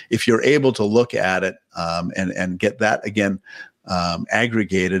 if you're able to look at it and get that again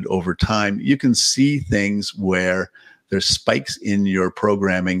aggregated over time, you can see things where there's spikes in your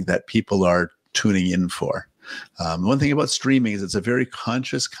programming that people are tuning in for. One thing about streaming is it's a very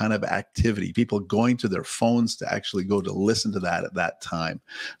conscious kind of activity. People going to their phones to actually go to listen to that at that time.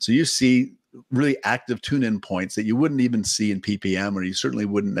 So you see really active tune-in points that you wouldn't even see in PPM, or you certainly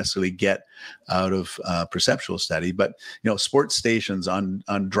wouldn't necessarily get out of perceptual study. But sports stations on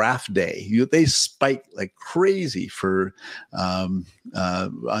draft day, they spike like crazy for on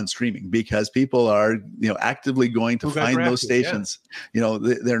streaming, because people are actively going to find those stations.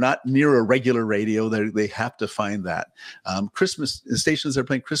 They're not near a regular radio. They have to find that. Christmas stations that are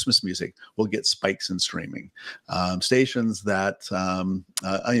playing Christmas music will get spikes in streaming. Stations that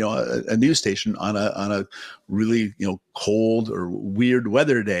a news station on a really cold or weird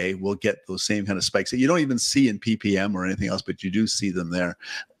weather day will get those same kind of spikes that you don't even see in PPM or anything else, but you do see them there.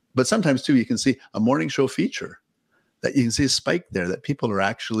 But sometimes too, you can see a morning show feature that you can see a spike there, that people are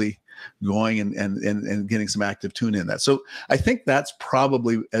actually going and getting some active tune in that. So I think that's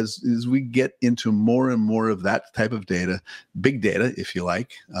probably, as we get into more and more of that type of data, big data, if you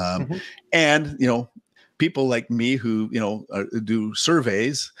like, and people like me who do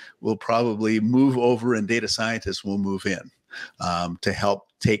surveys will probably move over, and data scientists will move in to help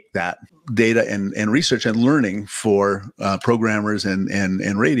take that data and research and learning for programmers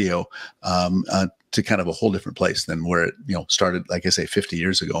and radio to kind of a whole different place than where it started, like I say, 50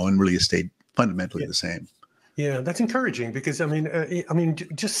 years ago, and really stayed fundamentally the same. Yeah, that's encouraging, because I mean,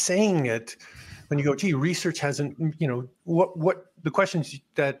 just saying it, when you go, gee, research hasn't, what the questions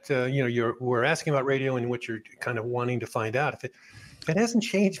that we're asking about radio and what you're kind of wanting to find out, if it hasn't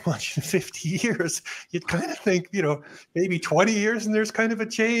changed much in 50 years, you'd kind of think, maybe 20 years and there's kind of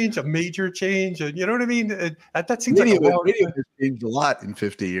a major change. You know what I mean? That seems radio, like radio has changed a lot in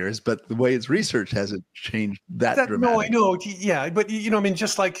 50 years, but the way its research hasn't changed that dramatically. No, I know. Yeah. But,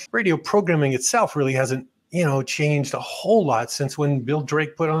 just like radio programming itself really hasn't, changed a whole lot since when Bill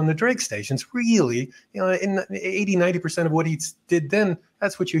Drake put on the Drake stations. Really, in 80-90% of what he did then,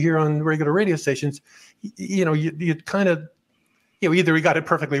 that's what you hear on regular radio stations. You'd kind of, either he got it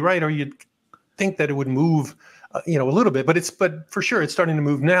perfectly right, or you'd think that it would move, a little bit. But for sure, it's starting to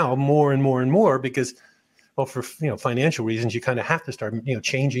move now more and more and more, because, well, for financial reasons, you kind of have to start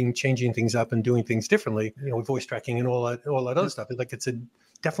changing things up and doing things differently. Voice tracking and all that other stuff. It's like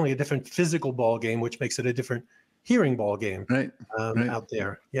definitely a different physical ball game, which makes it a different hearing ball game, right. Out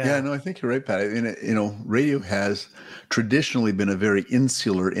there. Yeah, no, I think you're right, Pat. I mean, radio has traditionally been a very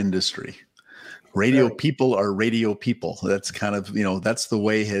insular industry. Radio people are radio people. That's kind of, that's the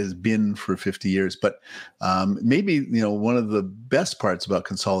way it has been for 50 years. But maybe, one of the best parts about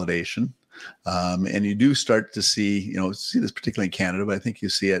consolidation, and you do start to see this particularly in Canada, but I think you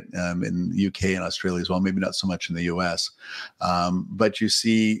see it in UK and Australia as well, maybe not so much in the US. But you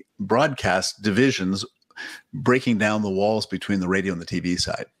see broadcast divisions breaking down the walls between the radio and the TV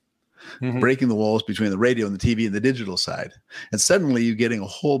side. Breaking the walls between the radio and the TV and the digital side. And suddenly you're getting a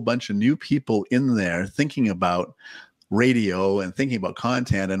whole bunch of new people in there thinking about radio and thinking about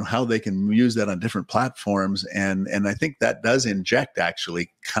content and how they can use that on different platforms. And I think that does inject actually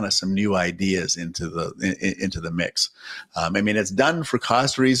kind of some new ideas into the mix. I mean, it's done for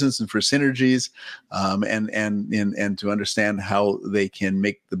cost reasons and for synergies, and to understand how they can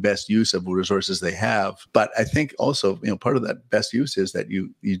make the best use of the resources they have. But I think also, part of that best use is that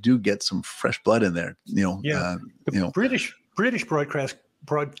you do get some fresh blood in there. British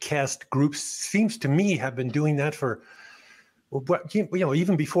broadcast groups seems to me have been doing that for,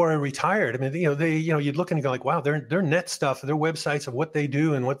 even before I retired. I mean, you'd look and go like, wow, their net stuff, their websites of what they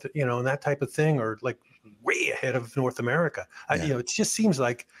do and what and that type of thing, or like way ahead of North America. Yeah. It just seems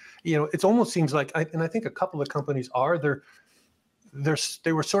like, it almost seems like, and I think a couple of companies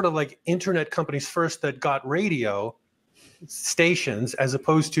they were sort of like internet companies first that got radio stations, as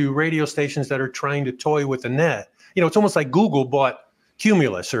opposed to radio stations that are trying to toy with the net. It's almost like Google bought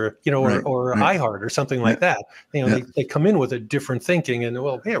Cumulus or iHeart or something like that. They come in with a different thinking, and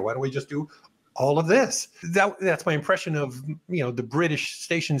well, here, why don't we just do all of this? That's my impression of the British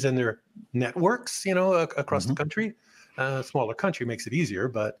stations and their networks, across the country. Smaller country makes it easier,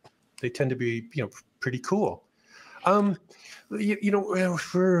 but they tend to be pretty cool. What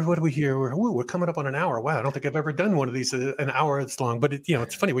do we hear? We're coming up on an hour. Wow, I don't think I've ever done one of these an hour that's long. But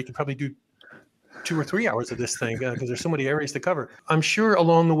it's funny. We could probably do 2 or 3 hours of this thing because there's so many areas to cover. I'm sure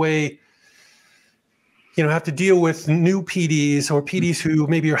along the way, have to deal with new PDs or PDs who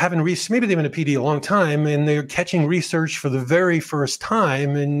maybe are having maybe they've been a PD a long time and they're catching research for the very first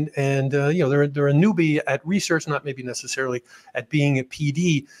time, and they're a newbie at research, not maybe necessarily at being a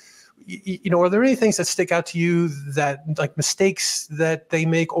PD. Are there any things that stick out to you, that like mistakes that they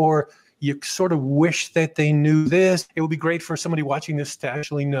make, or you sort of wish that they knew this? It would be great for somebody watching this to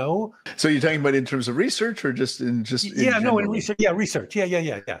actually know. So you're talking about in terms of research, or just in research? Yeah, research. Yeah.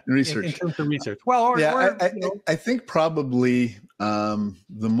 In research. In terms of research. Well, I think probably the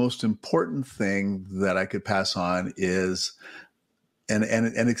most important thing that I could pass on is, and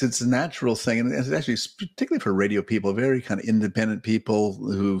it's a natural thing, and it's actually particularly for radio people, very kind of independent people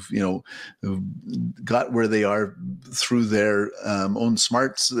who've got where they are through their own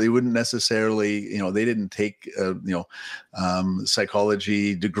smarts. They wouldn't necessarily, they didn't take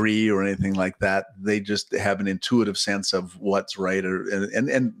psychology degree or anything like that. They just have an intuitive sense of what's right,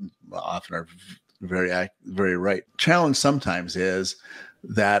 and often are very right. Challenge sometimes is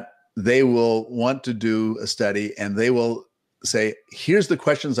that they will want to do a study and they will say, here's the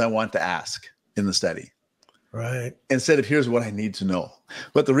questions I want to ask in the study. Right. Instead of here's what I need to know.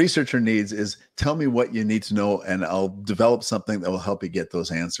 What the researcher needs is tell me what you need to know and I'll develop something that will help you get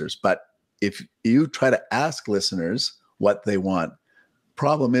those answers. But if you try to ask listeners what they want,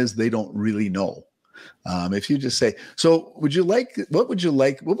 problem is they don't really know. If you just say, so what would be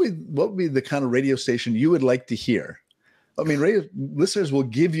the kind of radio station you would like to hear? I mean, radio listeners will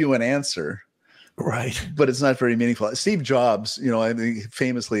give you an answer. Right. But it's not very meaningful. Steve Jobs, I think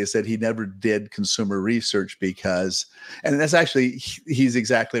famously has said he never did consumer research because, and that's actually, he's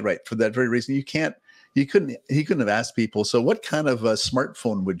exactly right. For that very reason, he couldn't have asked people, so what kind of a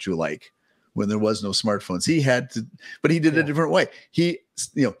smartphone would you like? When there was no smartphones, he had to, but he did it a different way. He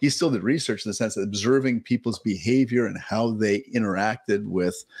still did research in the sense of observing people's behavior and how they interacted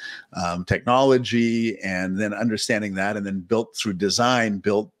with technology, and then understanding that, and then built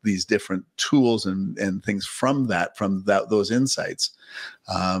these different tools and things from those insights.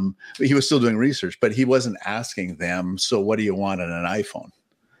 But he was still doing research, but he wasn't asking them, so what do you want on an iPhone?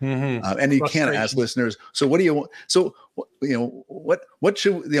 Mm-hmm. And you can't ask listeners, so what do you want? So, what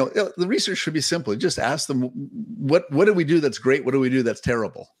should, the research should be simple. Just ask them, what do we do that's great? What do we do that's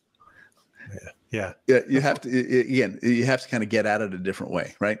terrible? Yeah. You have to kind of get at it a different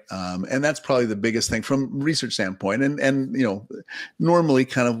way. Right. And that's probably the biggest thing from research standpoint. And normally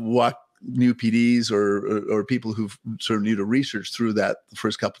kind of walk new PDs or people who've sort of new to research through that the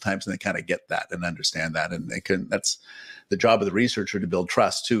first couple of times, and they kind of get that and understand that, and that's the job of the researcher, to build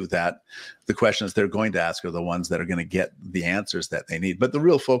trust too, that the questions they're going to ask are the ones that are going to get the answers that they need. But the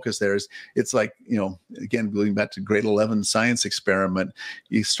real focus there is, it's like, again, going back to grade 11 science experiment,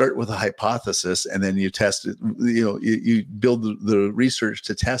 you start with a hypothesis and then you test it, you build the research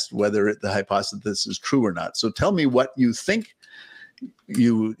to test whether the hypothesis is true or not. So tell me what you think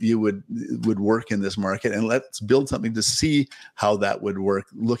you would work in this market, and let's build something to see how that would work,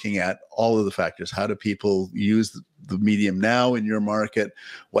 looking at all of the factors. How do people use the medium now in your market?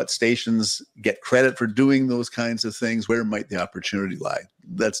 What stations get credit for doing those kinds of things? Where might the opportunity lie?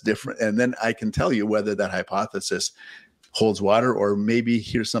 That's different. And then I can tell you whether that hypothesis holds water, or maybe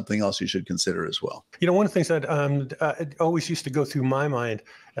here's something else you should consider as well. One of the things that always used to go through my mind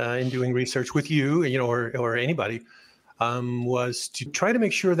in doing research with you, or anybody, was to try to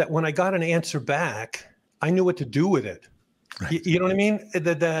make sure that when I got an answer back, I knew what to do with it. Right. You know what I mean?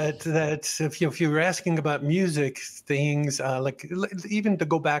 That if you were asking about music things, like even to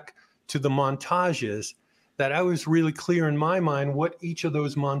go back to the montages, that I was really clear in my mind what each of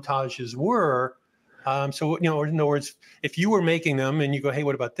those montages were. So, in other words, if you were making them and you go, hey,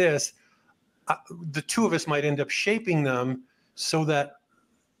 what about this? The two of us might end up shaping them so that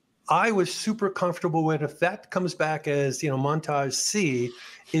I was super comfortable with, if that comes back as, montage C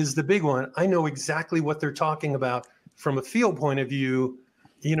is the big one, I know exactly what they're talking about from a field point of view,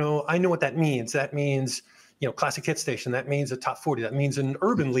 I know what that means. That means, classic hit station. That means a top 40. That means an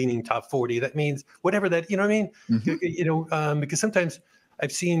urban leaning top 40. That means whatever that, you know what I mean? Because sometimes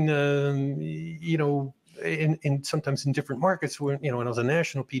I've seen, in sometimes in different markets where, when I was a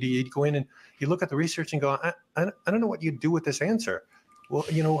national PD, you'd go in and you look at the research and go, I don't know what you'd do with this answer. Well,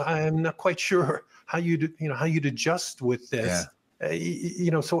 I'm not quite sure how you'd adjust with this.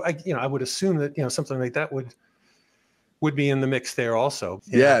 So I would assume that, something like that would be in the mix there also.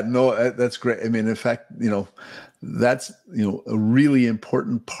 Yeah, no, that's great. I mean, in fact, that's, a really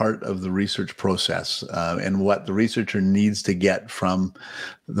important part of the research process, and what the researcher needs to get from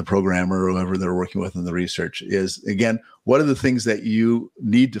the programmer or whoever they're working with in the research is, again, what are the things that you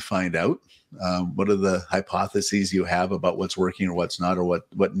need to find out? What are the hypotheses you have about what's working or what's not, or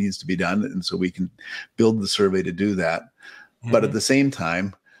what needs to be done? And so we can build the survey to do that. But at the same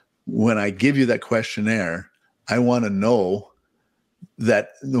time, when I give you that questionnaire, I want to know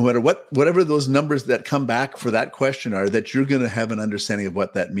that no matter whatever those numbers that come back for that question are, that you're going to have an understanding of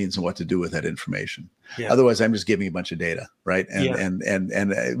what that means and what to do with that information. Otherwise, I'm just giving a bunch of data, right? And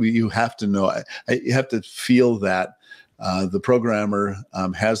you have to know, you have to feel that the programmer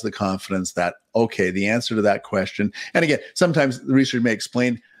has the confidence that, okay, the answer to that question, and again, sometimes the researcher may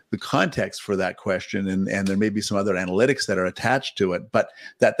explain the context for that question, and there may be some other analytics that are attached to it, but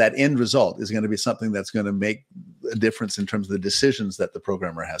that end result is going to be something that's going to make a difference in terms of the decisions that the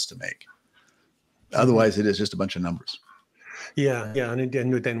programmer has to make. Otherwise, it is just a bunch of numbers. Yeah, and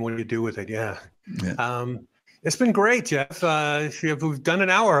then what do you do with it? Yeah. It's been great, Jeff. We've done an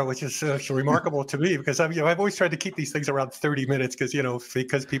hour, which is remarkable to me, because I've always tried to keep these things around 30 minutes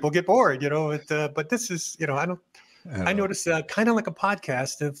because people get bored, but this is, I noticed kind of like a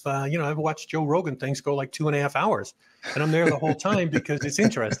podcast of, I've watched Joe Rogan things go like 2.5 hours, and I'm there the whole time because it's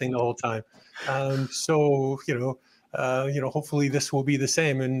interesting the whole time. Hopefully this will be the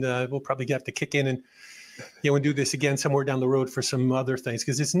same, and we'll probably have to kick in and, and do this again somewhere down the road for some other things,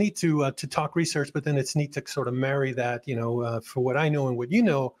 because it's neat to talk research, but then it's neat to sort of marry that, for what I know and what you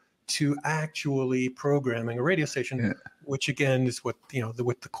know, to actually programming a radio station, which again is what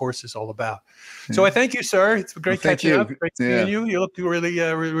what the course is all about. So I thank you, sir. It's great catching up. Great seeing you. You look really,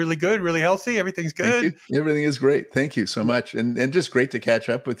 really good, really healthy. Everything's good. Everything is great. Thank you so much, and just great to catch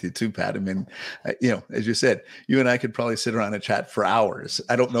up with you too, Pat. I mean, as you said, you and I could probably sit around and chat for hours.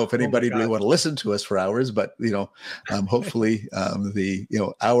 I don't know if anybody really want to listen to us for hours, but hopefully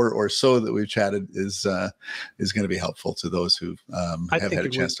the hour or so that we've chatted is going to be helpful to those who have had a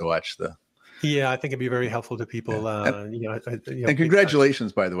chance to watch the. Yeah, I think it'd be very helpful to people. And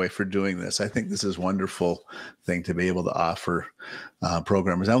congratulations, by the way, for doing this. I think this is a wonderful thing to be able to offer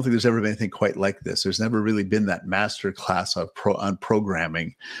programmers. I don't think there's ever been anything quite like this. There's never really been that master class on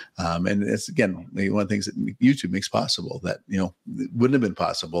programming. And it's, again, one of the things that YouTube makes possible that, wouldn't have been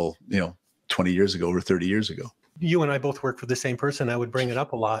possible, 20 years ago or 30 years ago. You and I both work for the same person. I would bring it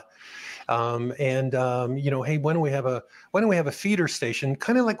up a lot. Hey, why don't we have a feeder station,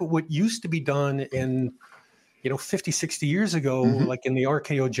 kind of like what used to be done in, 50, 60 years ago, like in the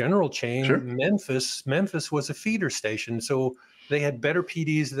RKO General chain. Sure. Memphis was a feeder station. So they had better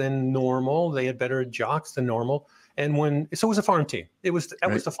PDs than normal. They had better jocks than normal. And so it was a farm team. That was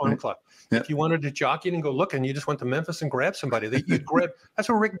the farm club. Yeah. If you wanted to jockey and go look, and you just went to Memphis and grabbed somebody, that's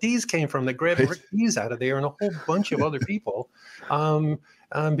where Rick Dees came from. They grabbed Rick Dees out of there and a whole bunch of other people.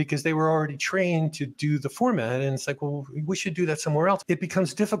 Because they were already trained to do the format. And it's like, well, we should do that somewhere else. It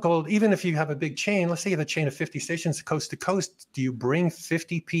becomes difficult, even if you have a big chain. Let's say you have a chain of 50 stations coast to coast. Do you bring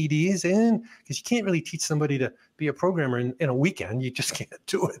 50 PDs in? Because you can't really teach somebody to be a programmer in a weekend. You just can't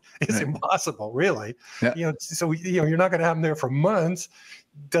do it. It's impossible, really. Yeah. So you're not going to have them there for months.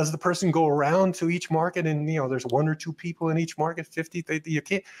 Does the person go around to each market and, there's 1 or 2 people in each market, 50? You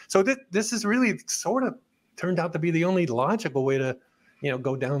can't. So this is really sort of turned out to be the only logical way to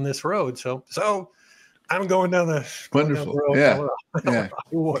go down this road. So I'm going down the wonderful road. Yeah.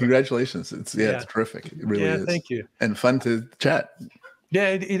 Congratulations. It's terrific. It really is. Thank you. And fun to chat. Yeah,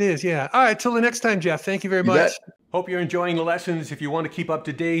 it is. Yeah. All right. Till the next time, Jeff. Thank you very much. Hope you're enjoying the lessons. If you want to keep up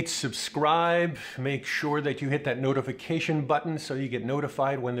to date, subscribe. Make sure that you hit that notification button so you get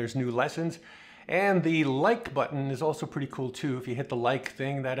notified when there's new lessons. And the like button is also pretty cool too. If you hit the like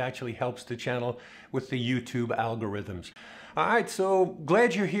thing, that actually helps the channel with the YouTube algorithms. All right, so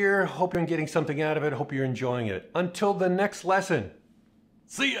glad you're here. Hope you're getting something out of it. Hope you're enjoying it. Until the next lesson,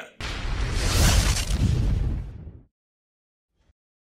 see ya.